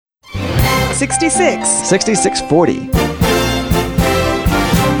66. 6640.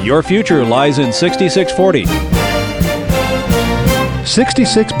 Your future lies in 6640.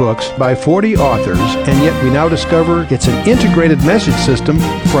 66 books by 40 authors, and yet we now discover it's an integrated message system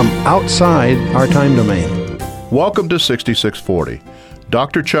from outside our time domain. Welcome to 6640,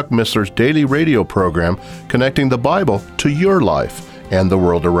 Dr. Chuck Missler's daily radio program connecting the Bible to your life and the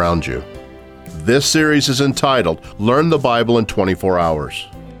world around you. This series is entitled, Learn the Bible in 24 Hours.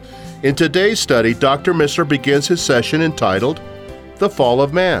 In today's study, Dr. Missler begins his session entitled, The Fall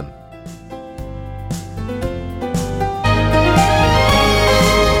of Man.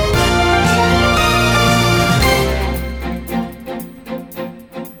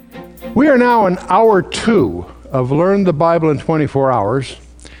 We are now in hour 2 of Learn the Bible in 24 Hours,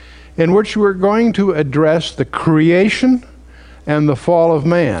 in which we're going to address the creation and the fall of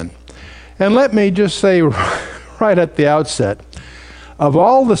man. And let me just say right at the outset, of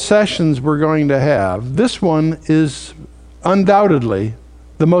all the sessions we're going to have, this one is undoubtedly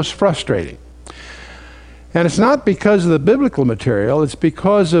the most frustrating. And it's not because of the biblical material, it's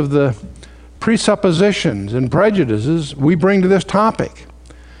because of the presuppositions and prejudices we bring to this topic.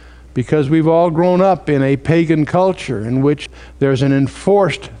 Because we've all grown up in a pagan culture in which there's an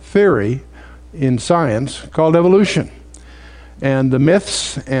enforced theory in science called evolution. And the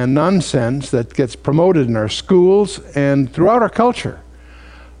myths and nonsense that gets promoted in our schools and throughout our culture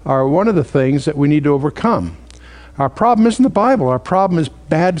are one of the things that we need to overcome. Our problem isn't the Bible. Our problem is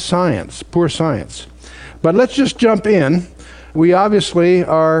bad science, poor science. But let's just jump in. We obviously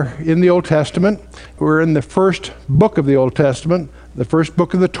are in the Old Testament. We're in the first book of the Old Testament, the first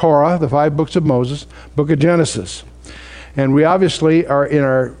book of the Torah, the 5 books of Moses, book of Genesis. And we obviously are in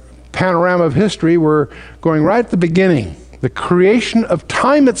our panorama of history, we're going right at the beginning, the creation of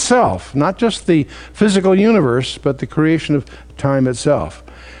time itself, not just the physical universe, but the creation of time itself.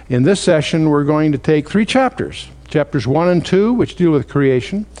 In this session, we're going to take 3 chapters, chapters 1 and 2, which deal with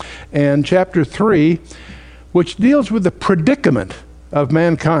creation, and chapter 3, which deals with the predicament of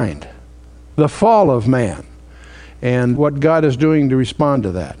mankind, the fall of man, and what God is doing to respond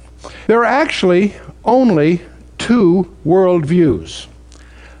to that. There are actually only 2 worldviews.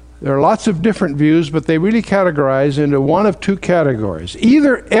 There are lots of different views, but they really categorize into one of 2 categories.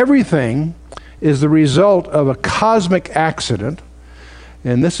 Either everything is the result of a cosmic accident,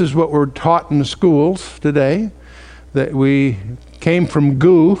 and this is what we're taught in the schools today, that we came from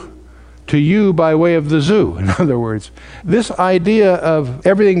goo to you by way of the zoo. In other words, this idea of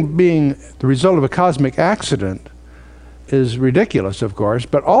everything being the result of a cosmic accident is ridiculous, of course,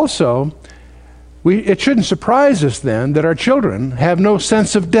 but also it shouldn't surprise us then that our children have no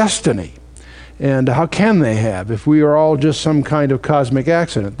sense of destiny. And how can they have if we are all just some kind of cosmic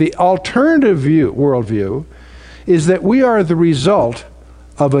accident? The alternative worldview is that we are the result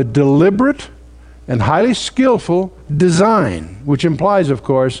of a deliberate and highly skillful design, which implies, of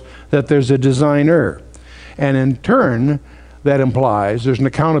course, that there's a designer. And in turn, that implies there's an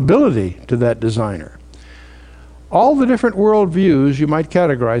accountability to that designer. All the different worldviews you might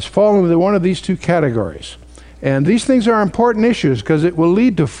categorize fall into one of these 2 categories. And these things are important issues because it will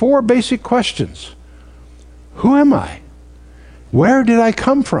lead to 4 basic questions. Who am I? Where did I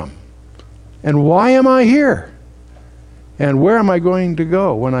come from? And why am I here? And where am I going to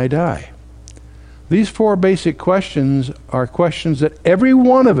go when I die? These 4 basic questions are questions that every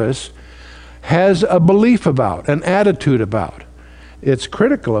one of us has a belief about, an attitude about. It's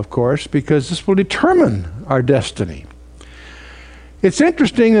critical, of course, because this will determine our destiny. It's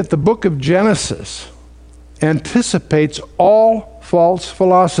interesting that the book of Genesis anticipates all false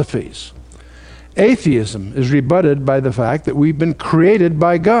philosophies. Atheism is rebutted by the fact that we've been created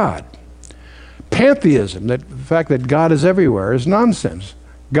by God. Pantheism, the fact that God is everywhere, is nonsense.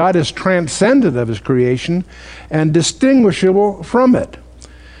 God is transcendent of his creation and distinguishable from it.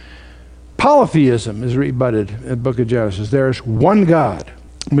 Polytheism is rebutted in the book of Genesis. There is one God.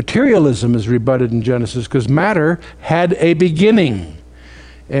 Materialism is rebutted in Genesis because matter had a beginning,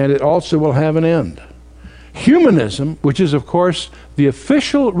 and it also will have an end. Humanism, which is, of course, the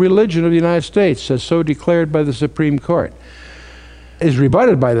official religion of the United States, as so declared by the Supreme Court, is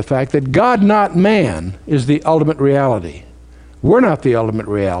rebutted by the fact that God, not man, is the ultimate reality. We're not the ultimate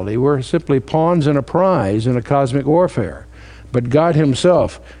reality. We're simply pawns in a prize in a cosmic warfare. But God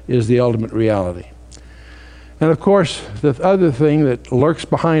himself is the ultimate reality. And of course, the other thing that lurks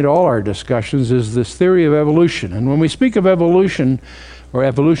behind all our discussions is this theory of evolution. And when we speak of evolution or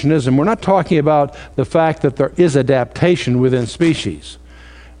evolutionism, we're not talking about the fact that there is adaptation within species.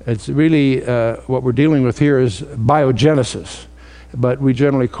 It's really what we're dealing with here is biogenesis, but we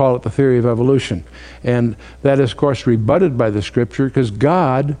generally call it the theory of evolution. And that is, of course, rebutted by the Scripture because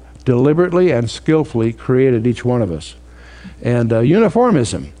God deliberately and skillfully created each one of us. And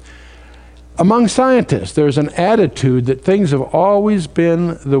uniformism. Among scientists, there's an attitude that things have always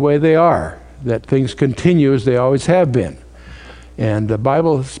been the way they are, that things continue as they always have been. And the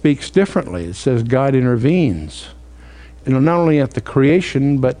Bible speaks differently. It says God intervenes. Not only at the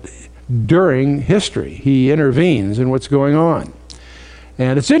creation, but during history. He intervenes in what's going on.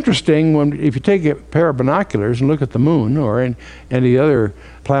 And it's interesting if you take a pair of binoculars and look at the moon or any other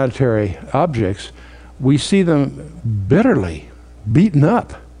planetary objects, we see them bitterly beaten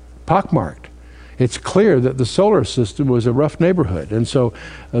up, pockmarked. It's clear that the solar system was a rough neighborhood. And so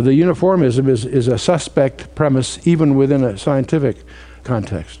the uniformism is a suspect premise even within a scientific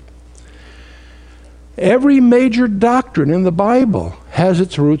context. Every major doctrine in the Bible has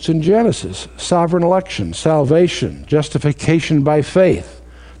its roots in Genesis: sovereign election, salvation, justification by faith,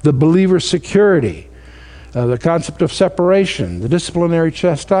 the believer's security, the concept of separation, the disciplinary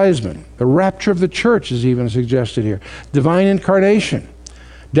chastisement, the rapture of the church is even suggested here, divine incarnation,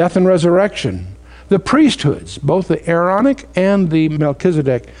 death and resurrection, the priesthoods, both the Aaronic and the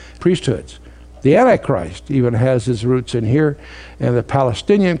Melchizedek priesthoods. The Antichrist even has his roots in here, and the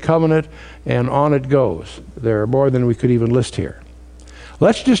Palestinian covenant, and on it goes. There are more than we could even list here.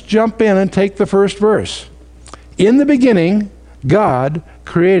 Let's just jump in and take the first verse. In the beginning, God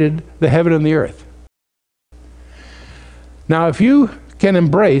created the heaven and the earth. Now, if you can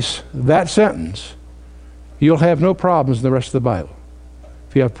embrace that sentence, you'll have no problems in the rest of the Bible.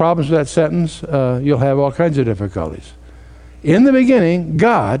 If you have problems with that sentence, you'll have all kinds of difficulties. In the beginning,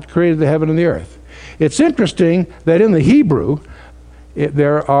 God created the heaven and the earth. It's interesting that in the Hebrew,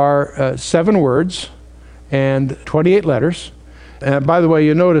 there are 7 words and 28 letters. And by the way,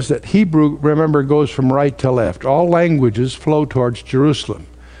 you notice that Hebrew, remember, goes from right to left. All languages flow towards Jerusalem.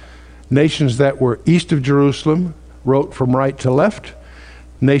 Nations that were east of Jerusalem wrote from right to left.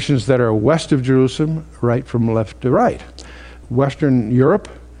 Nations that are west of Jerusalem write from left to right. Western Europe,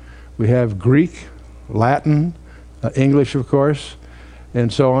 we have Greek, Latin, English, of course,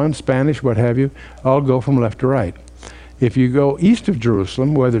 and so on, Spanish, what have you, all go from left to right. If you go east of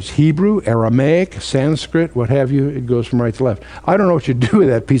Jerusalem, whether it's Hebrew, Aramaic, Sanskrit, what have you, it goes from right to left. I don't know what you do with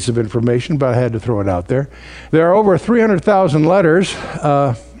that piece of information, but I had to throw it out there. There are over 300,000 letters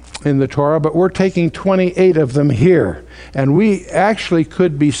in the Torah, but we're taking 28 of them here. And we actually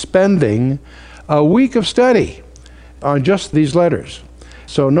could be spending a week of study on just these letters.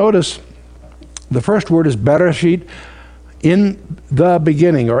 So notice the first word is Bereshit, in the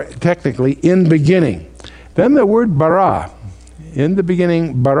beginning, or technically in beginning. Then the word bara, in the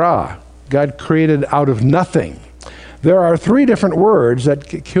beginning bara, God created out of nothing. There are 3 different words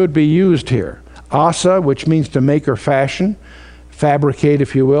that could be used here. Asa, which means to make or fashion, fabricate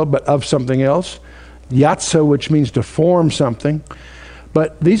if you will, but of something else. Yatsa, which means to form something.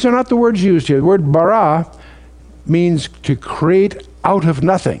 But these are not the words used here. The word bara means to create out of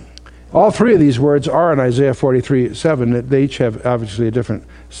nothing. All 3 of these words are in Isaiah 43:7. They each have obviously a different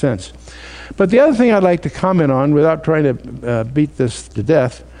sense. But the other thing I'd like to comment on, without trying to beat this to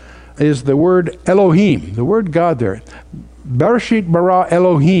death, is the word Elohim, the word God there. Bereshit bara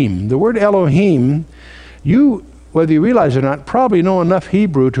Elohim. The word Elohim, you, whether you realize it or not, probably know enough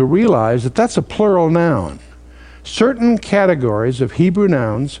Hebrew to realize that that's a plural noun. Certain categories of Hebrew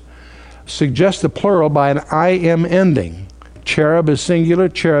nouns suggest the plural by an im ending. Cherub is singular,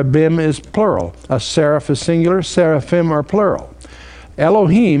 cherubim is plural. A seraph is singular, seraphim are plural.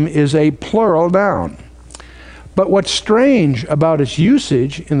 Elohim is a plural noun. But what's strange about its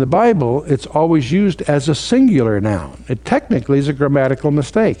usage in the Bible, it's always used as a singular noun. It technically is a grammatical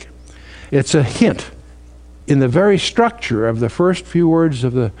mistake. It's a hint in the very structure of the first few words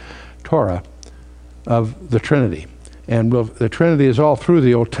of the Torah of the Trinity. And the Trinity is all through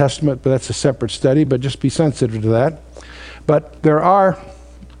the Old Testament, but that's a separate study, but just be sensitive to that. But there are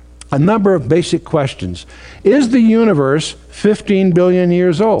a number of basic questions. Is the universe 15 billion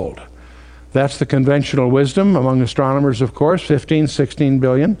years old? That's the conventional wisdom among astronomers, of course, 15, 16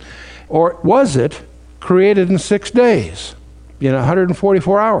 billion. Or was it created in 6 days, in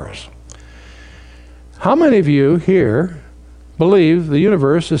 144 hours? How many of you here believe the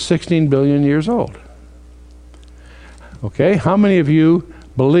universe is 16 billion years old? Okay, how many of you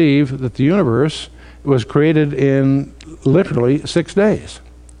believe that the universe was created in literally 6 days?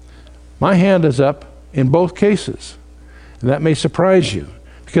 My hand is up in both cases. And that may surprise you,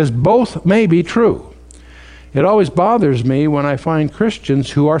 because both may be true. It always bothers me when I find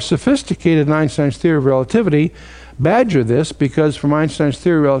Christians who are sophisticated in Einstein's theory of relativity badger this, because from Einstein's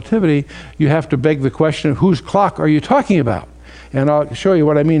theory of relativity, you have to beg the question of whose clock are you talking about? And I'll show you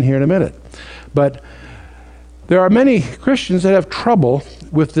what I mean here in a minute. But There are many Christians that have trouble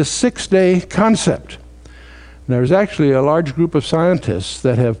with the 6-day concept. There's actually a large group of scientists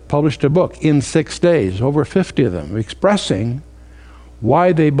that have published a book in 6 days, over 50 of them, expressing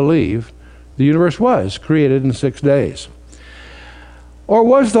why they believe the universe was created in 6 days. Or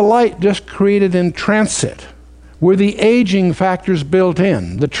was the light just created in transit? Were the aging factors built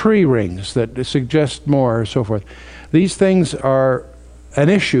in, the tree rings that suggest more, and so forth? These things are an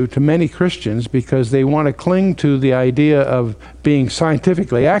issue to many Christians because they want to cling to the idea of being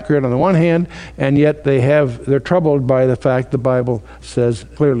scientifically accurate on the one hand, and yet they're troubled by the fact the Bible says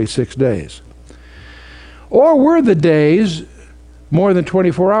clearly 6 days. Or were the days more than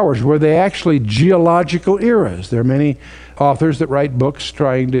 24 hours? Were they actually geological eras? There are many authors that write books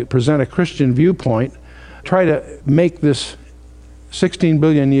trying to present a Christian viewpoint, try to make this 16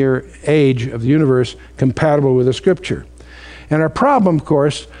 billion year age of the universe compatible with the Scripture. And our problem, of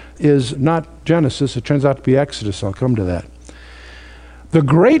course, is not Genesis. It turns out to be Exodus. I'll come to that. The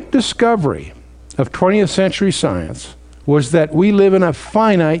great discovery of 20th century science was that we live in a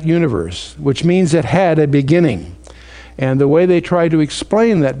finite universe, which means it had a beginning. And the way they try to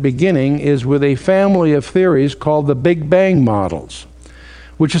explain that beginning is with a family of theories called the Big Bang models,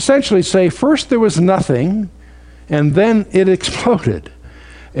 which essentially say first there was nothing, and then it exploded.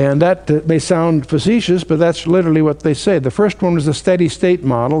 And that may sound facetious, but that's literally what they say. The first one was the steady state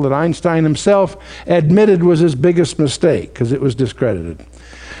model that Einstein himself admitted was his biggest mistake because it was discredited.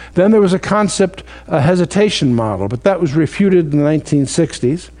 Then there was a hesitation model, but that was refuted in the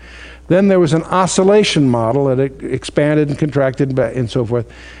 1960s. Then there was an oscillation model that expanded and contracted and so forth.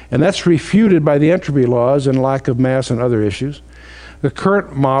 And that's refuted by the entropy laws and lack of mass and other issues. The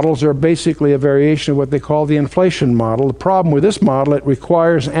current models are basically a variation of what they call the inflation model. The problem with this model, it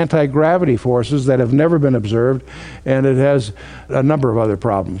requires anti-gravity forces that have never been observed, and it has a number of other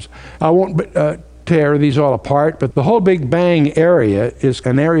problems. I won't tear these all apart, but the whole Big Bang area is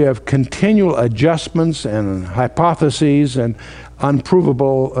an area of continual adjustments and hypotheses and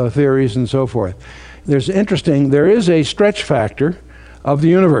unprovable theories and so forth. There is a stretch factor of the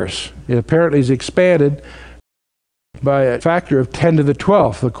universe. It apparently is expanded by a factor of 10 to the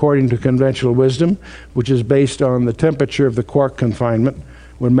 12th, according to conventional wisdom, which is based on the temperature of the quark confinement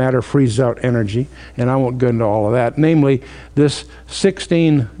when matter freezes out energy, and I won't go into all of that. Namely, this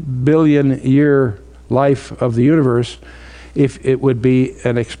 16 billion year life of the universe, if it would be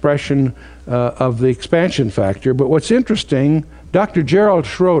an expression of the expansion factor. But what's interesting, Dr. Gerald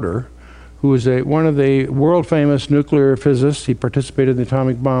Schroeder, who is one of the world-famous nuclear physicists, he participated in the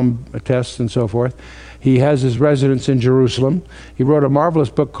atomic bomb tests and so forth. He has his residence in Jerusalem. He wrote a marvelous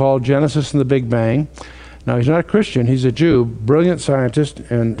book called Genesis and the Big Bang. Now, he's not a Christian. He's a Jew, brilliant scientist,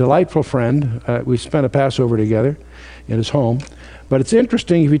 and delightful friend. We spent a Passover together in his home. But it's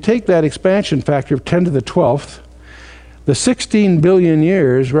interesting, if you take that expansion factor of 10 to the 12th, the 16 billion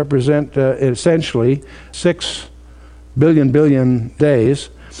years represent essentially 6 billion days,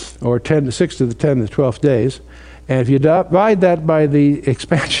 or 6 to the 10 to the 12th days. And if you divide that by the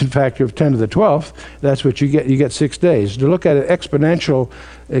expansion factor of 10 to the 12th, that's what you get. You get 6 days. To look at an exponential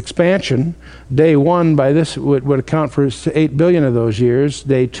expansion, day 1 by this would account for 8 billion of those years,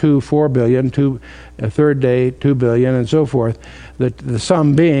 day 2, 4 billion, third day, 2 billion, and so forth. The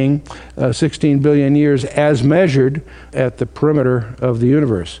sum being 16 billion years as measured at the perimeter of the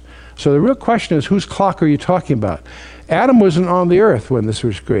universe. So the real question is, whose clock are you talking about? Adam wasn't on the earth when this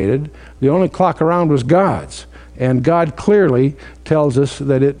was created. The only clock around was God's. And God clearly tells us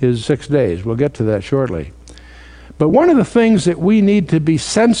that it is 6 days. We'll get to that shortly. But one of the things that we need to be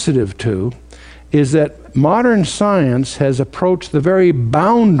sensitive to is that modern science has approached the very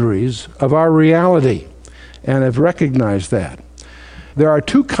boundaries of our reality and have recognized that. There are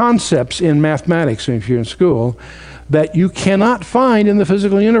two concepts in mathematics, if you're in school, that you cannot find in the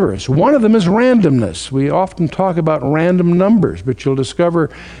physical universe. One of them is randomness. We often talk about random numbers, but you'll discover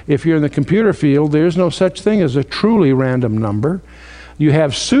if you're in the computer field, there's no such thing as a truly random number. You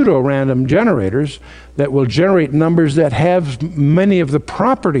have pseudo-random generators that will generate numbers that have many of the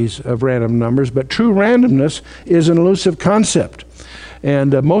properties of random numbers, but true randomness is an elusive concept.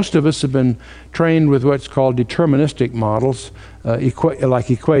 And most of us have been trained with what's called deterministic models,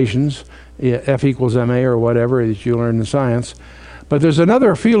 like equations, F equals ma or whatever that you learn in science. But there's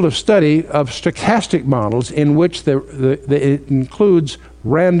another field of study of stochastic models in which it includes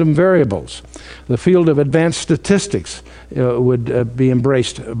random variables. The field of advanced statistics would be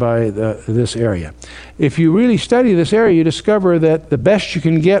embraced by this area. If you really study this area, you discover that the best you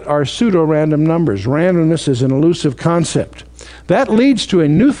can get are pseudo-random numbers. Randomness is an elusive concept. That leads to a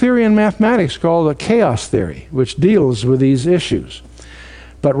new theory in mathematics called the chaos theory, which deals with these issues.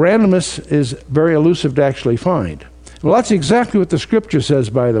 But randomness is very elusive to actually find. Well, that's exactly what the Scripture says,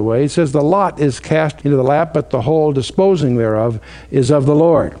 by the way. It says the lot is cast into the lap, but the whole disposing thereof is of the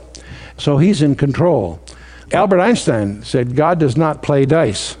Lord. So he's in control. Albert Einstein said God does not play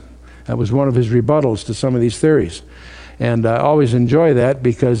dice. That was one of his rebuttals to some of these theories. And I always enjoy that,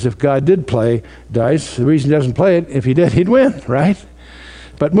 because if God did play dice, the reason he doesn't play it, if he did, he'd win, right?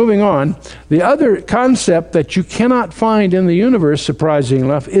 But moving on, the other concept that you cannot find in the universe, surprisingly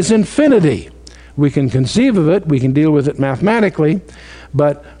enough, is infinity. We can conceive of it, we can deal with it mathematically,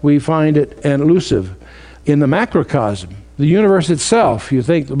 but we find it elusive. In the macrocosm, the universe itself, you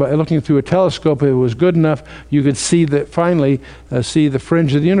think by looking through a telescope, if it was good enough, you could see finally see the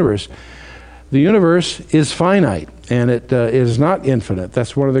fringe of the universe. The universe is finite, and it is not infinite.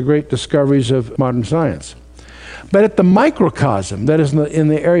 That's one of the great discoveries of modern science. But at the microcosm, that is in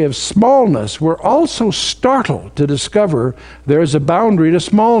the area of smallness, we're also startled to discover there is a boundary to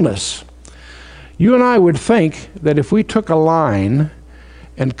smallness. You and I would think that if we took a line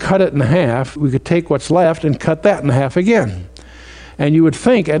and cut it in half, we could take what's left and cut that in half again. And you would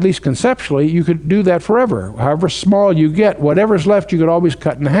think, at least conceptually, you could do that forever. However small you get, whatever's left you could always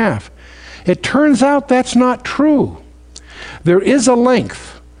cut in half. It turns out that's not true. There is a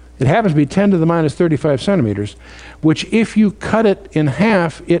length. It happens to be 10 to the minus 35 centimeters, which if you cut it in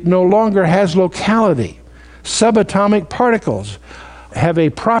half, it no longer has locality. Subatomic particles have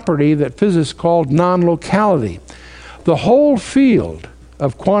a property that physicists call non-locality. The whole field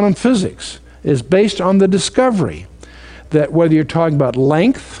of quantum physics is based on the discovery that whether you're talking about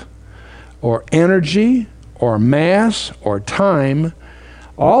length or energy or mass or time,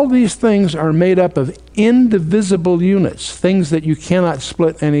 all these things are made up of indivisible units, things that you cannot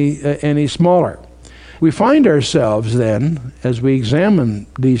split any smaller. We find ourselves then, as we examine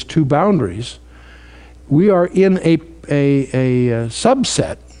these two boundaries, we are in a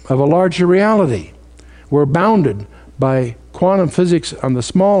subset of a larger reality. We're bounded by quantum physics on the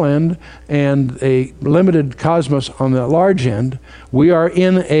small end and a limited cosmos on the large end. We are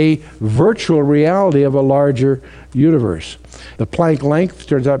in a virtual reality of a larger universe. The Planck length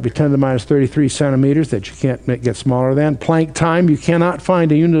turns out to be 10 to the minus 33 centimeters that you can't get smaller than. Planck time, you cannot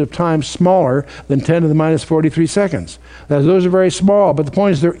find a unit of time smaller than 10 to the minus 43 seconds. Those are very small, but the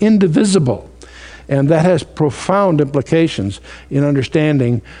point is they're indivisible. And that has profound implications in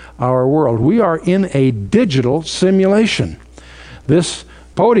understanding our world. We are in a digital simulation. This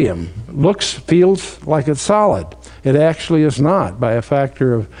podium feels like it's solid. It actually is not, by a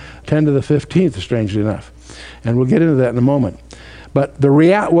factor of 10 to the 15th, strangely enough. And we'll get into that in a moment. But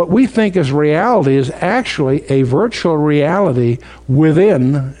what we think is reality is actually a virtual reality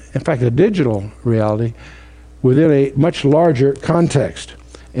within, in fact, a digital reality, within a much larger context.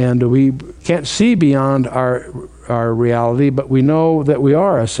 And we can't see beyond our reality, but we know that we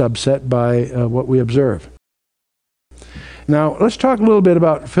are a subset by what we observe. Now, let's talk a little bit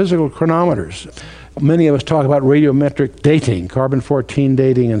about physical chronometers. Many of us talk about radiometric dating, carbon-14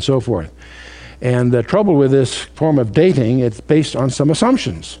 dating, and so forth. And the trouble with this form of dating, it's based on some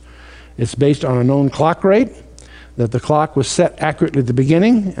assumptions. It's based on a known clock rate, that the clock was set accurately at the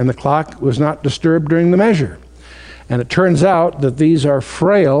beginning, and the clock was not disturbed during the measure. And it turns out that these are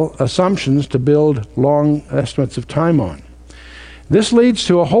frail assumptions to build long estimates of time on. This leads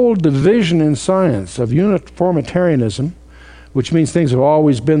to a whole division in science of uniformitarianism, which means things have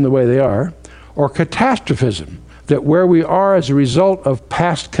always been the way they are, or catastrophism, that where we are as a result of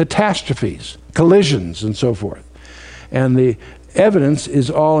past catastrophes, collisions, and so forth. And the evidence is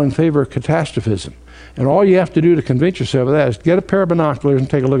all in favor of catastrophism. And all you have to do to convince yourself of that is get a pair of binoculars and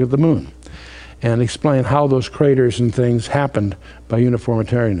take a look at the moon and explain how those craters and things happened by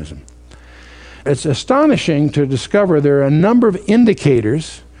uniformitarianism. It's astonishing to discover there are a number of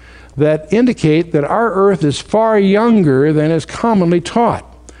indicators that indicate that our Earth is far younger than is commonly taught.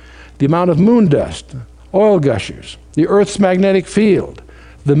 The amount of moon dust, oil gushers, the Earth's magnetic field,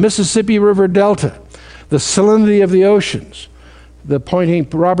 the Mississippi River Delta, the salinity of the oceans, the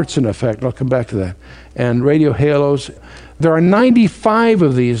Poynting-Robertson effect, I'll come back to that, and radio halos. There are 95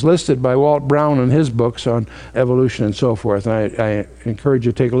 of these listed by Walt Brown in his books on evolution and so forth, and I encourage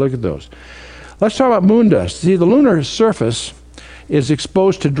you to take a look at those. Let's talk about moon dust. See, the lunar surface is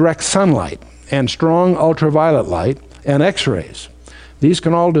exposed to direct sunlight and strong ultraviolet light and X-rays. These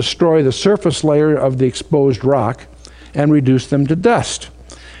can all destroy the surface layer of the exposed rock and reduce them to dust.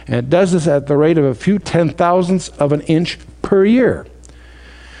 And it does this at the rate of a few 10,000ths of an inch per year.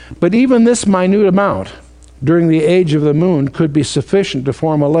 But even this minute amount during the age of the moon could be sufficient to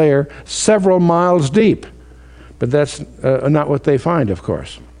form a layer several miles deep. But that's not what they find, of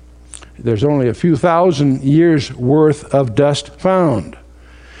course. There's only a few thousand years worth of dust found.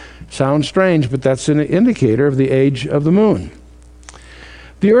 Sounds strange, but that's an indicator of the age of the moon.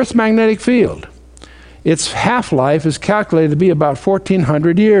 The Earth's magnetic field. Its half-life is calculated to be about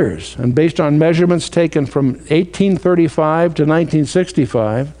 1,400 years. And based on measurements taken from 1835 to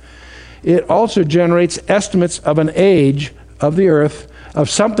 1965, it also generates estimates of an age of the Earth of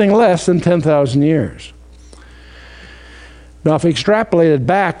something less than 10,000 years. Now, if extrapolated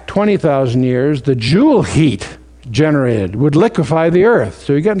back 20,000 years, the joule heat generated would liquefy the Earth.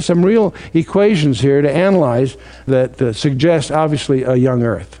 So you're getting some real equations here to analyze that suggest, obviously, a young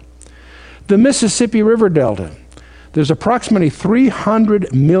Earth. The Mississippi River Delta. There's approximately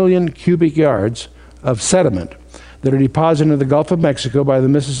 300 million cubic yards of sediment that are deposited in the Gulf of Mexico by the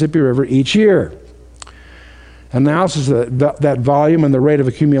Mississippi River each year. Analysis of that volume and the rate of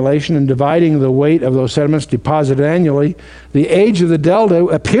accumulation and dividing the weight of those sediments deposited annually, the age of the delta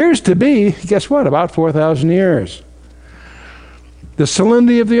appears to be, guess what, about 4,000 years. The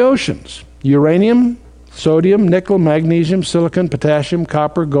salinity of the oceans. Uranium, sodium, nickel, magnesium, silicon, potassium,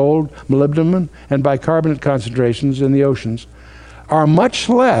 copper, gold, molybdenum, and bicarbonate concentrations in the oceans are much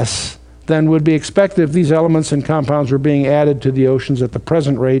less than would be expected if these elements and compounds were being added to the oceans at the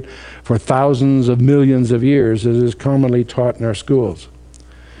present rate for thousands of millions of years, as is commonly taught in our schools.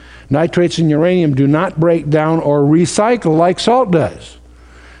 Nitrates and uranium do not break down or recycle like salt does.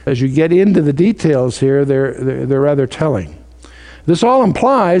 As you get into the details here, they're rather telling. This all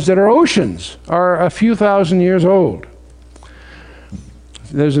implies that our oceans are a few thousand years old.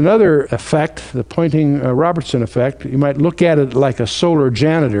 There's another effect, the Poynting-Robertson effect. You might look at it like a solar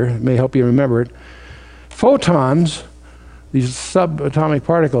janitor. It may help you remember it. Photons, these subatomic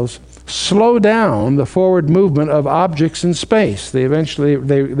particles, slow down the forward movement of objects in space. They eventually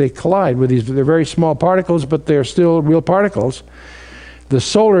they collide with these. They're very small particles, but they're still real particles. The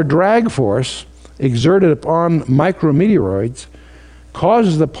solar drag force exerted upon micrometeoroids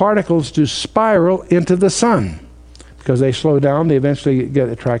causes the particles to spiral into the sun. Because they slow down, they eventually get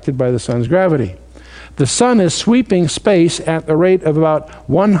attracted by the sun's gravity. The sun is sweeping space at the rate of about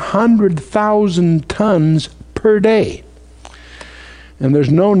 100,000 tons per day. And there's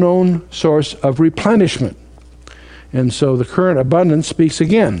no known source of replenishment. And so the current abundance speaks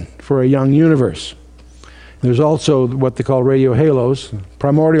again for a young universe. There's also what they call radio halos.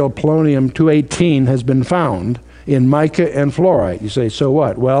 Primordial polonium-218 has been found in mica and fluorite. You say, so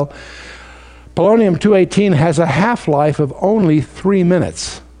what? Well, polonium-218 has a half-life of only 3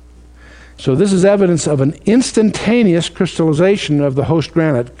 minutes. So this is evidence of an instantaneous crystallization of the host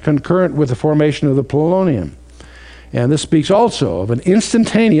granite concurrent with the formation of the polonium. And this speaks also of an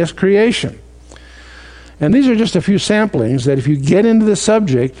instantaneous creation. And these are just a few samplings that if you get into the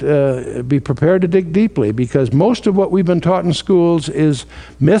subject, be prepared to dig deeply, because most of what we've been taught in schools is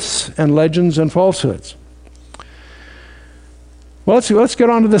myths and legends and falsehoods. Well, let's get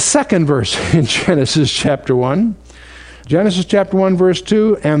on to the second verse in Genesis chapter 1. Genesis chapter 1, verse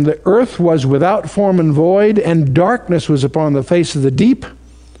 2, and the earth was without form and void, and darkness was upon the face of the deep,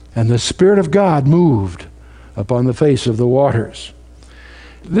 and the Spirit of God moved upon the face of the waters.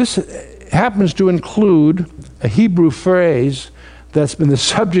 This happens to include a Hebrew phrase that's been the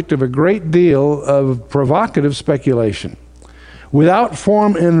subject of a great deal of provocative speculation. Without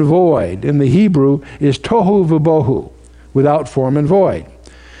form and void in the Hebrew is tohu v'bohu. Without form and void.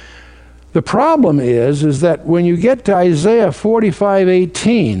 The problem is that when you get to Isaiah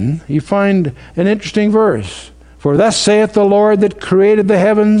 45:18, you find an interesting verse. For thus saith the Lord that created the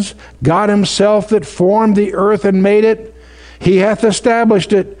heavens, God himself that formed the earth and made it. He hath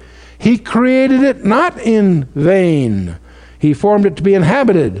established it. He created it not in vain. He formed it to be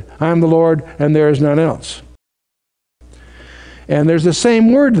inhabited. I am the Lord, and there is none else. And there's the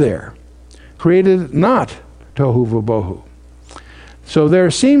same word there. Created it not. Tohu v'bohu. So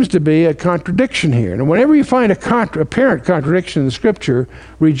there seems to be a contradiction here. And whenever you find a apparent contradiction in the Scripture,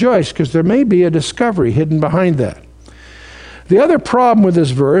 rejoice, because there may be a discovery hidden behind that. The other problem with this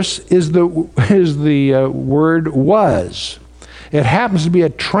verse is the word was. It happens to be a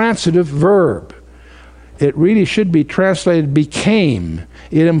transitive verb. It really should be translated became.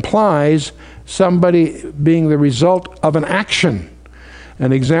 It implies somebody being the result of an action.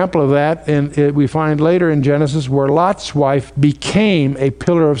 An example of that we find later in Genesis, where Lot's wife became a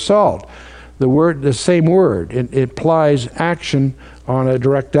pillar of salt. The same word. It implies action on a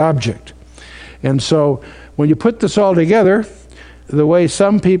direct object. And so when you put this all together, the way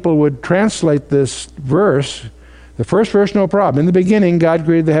some people would translate this verse, the first verse, no problem. In the beginning, God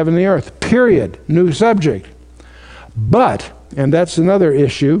created the heaven and the earth. Period. New subject. But, and that's another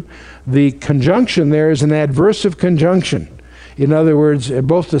issue, the conjunction there is an adversive conjunction. In other words,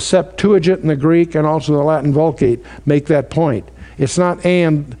 both the Septuagint in the Greek and also the Latin Vulgate make that point. It's not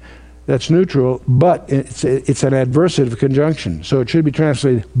and that's neutral, but it's an adversative conjunction. So it should be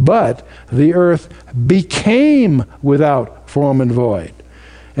translated, but the earth became without form and void,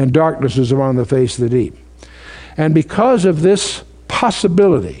 and darkness was upon the face of the deep. And because of this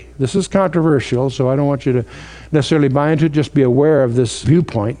possibility, this is controversial, so I don't want you to necessarily buy into it, just be aware of this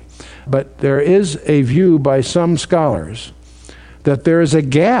viewpoint, but there is a view by some scholars that there is a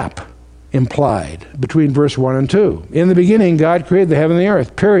gap implied between verse 1 and 2. In the beginning, God created the heaven and the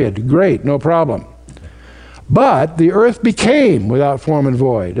earth, period. Great, no problem. But the earth became without form and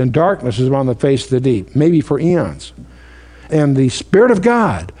void, and darkness is on the face of the deep, maybe for eons. And the Spirit of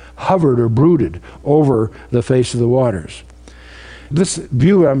God hovered or brooded over the face of the waters. This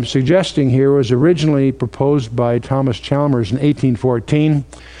view I'm suggesting here was originally proposed by Thomas Chalmers in 1814,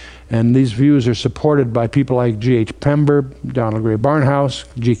 and these views are supported by people like G.H. Pember, Donald Gray Barnhouse,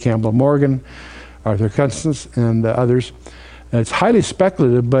 G. Campbell Morgan, Arthur Custis, and others. It's highly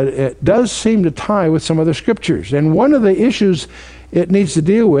speculative, but it does seem to tie with some other scriptures. And one of the issues it needs to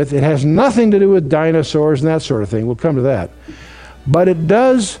deal with, it has nothing to do with dinosaurs and that sort of thing. We'll come to that. But it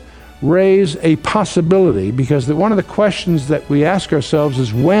does raise a possibility, because one of the questions that we ask ourselves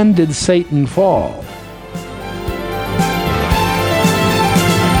is, when did Satan fall?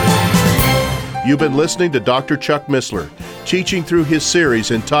 You've been listening to Dr. Chuck Missler, teaching through his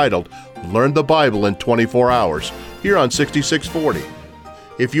series entitled Learn the Bible in 24 Hours, here on 6640.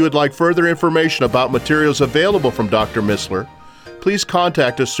 If you would like further information about materials available from Dr. Missler, please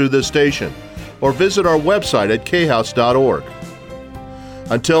contact us through this station or visit our website at khouse.org.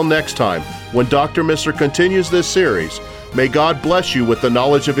 Until next time, when Dr. Missler continues this series, may God bless you with the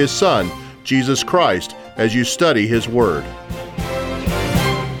knowledge of His Son, Jesus Christ, as you study His Word.